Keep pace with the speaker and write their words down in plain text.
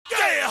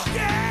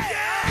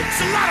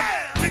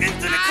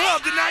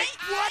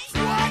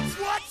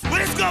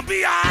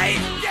be alright.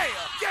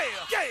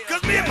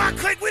 Cause me and my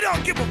clique, we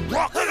don't give a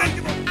fuck.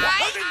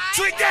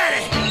 Trick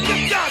Daddy,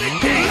 let's go.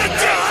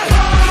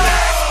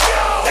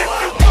 If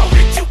you want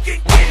it, you can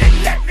get it.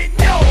 Let me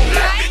know.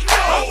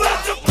 I'm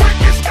about to break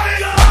this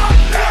thing up.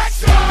 Let's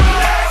go.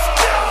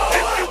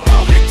 If you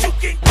want it, you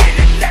can get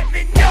it. Let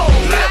me know.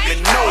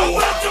 I'm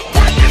about to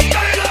break this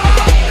thing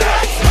up.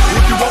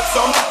 If you want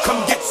some,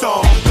 come get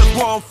some. Cause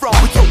where I'm from,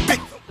 we so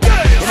big.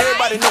 And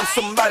everybody knows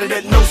somebody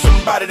that knows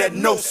somebody that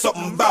knows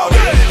something about it.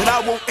 And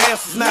I want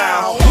answers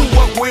now. Who,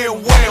 what, where,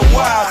 and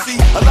why?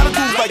 See, a lot of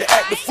dudes like to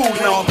act the fool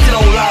now. Get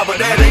on live, but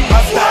that ain't my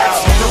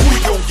style. Now who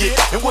he gon' get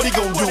and what he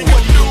gon' do?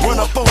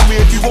 Run up on me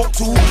if you want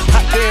to.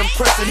 Hot damn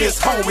pressing his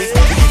homies.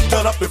 He gets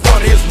done up in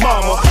front of his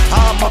mama.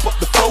 I'm up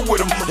the floor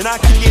with him. And I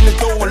kick in the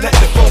door and let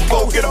the phone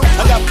go get him.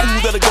 I got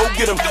fools that'll go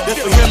get him.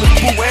 That's for him and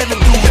Pooh and the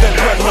dudes that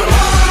run with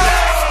him.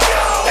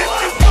 If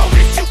you want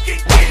it, you can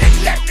get it.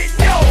 Let me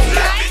know.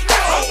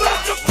 I'm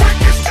about to break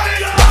this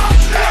thing up.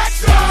 Let's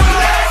go.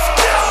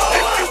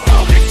 If you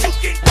want it, you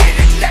can get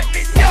it. Let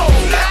me know.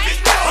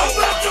 I'm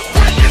about to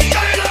break this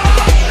thing up.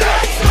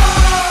 Let's go.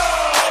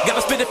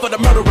 Gotta spit it for the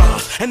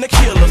murderers and the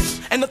killers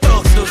and the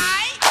thugsters.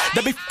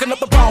 They be fucking up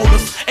the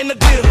ballers and the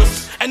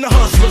dealers and the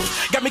hustlers.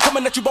 Got me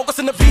coming at you bogus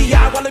in the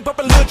VI while they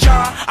bumpin' Lil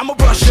Jon. I'm a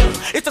Russian.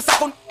 It's a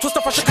cycle.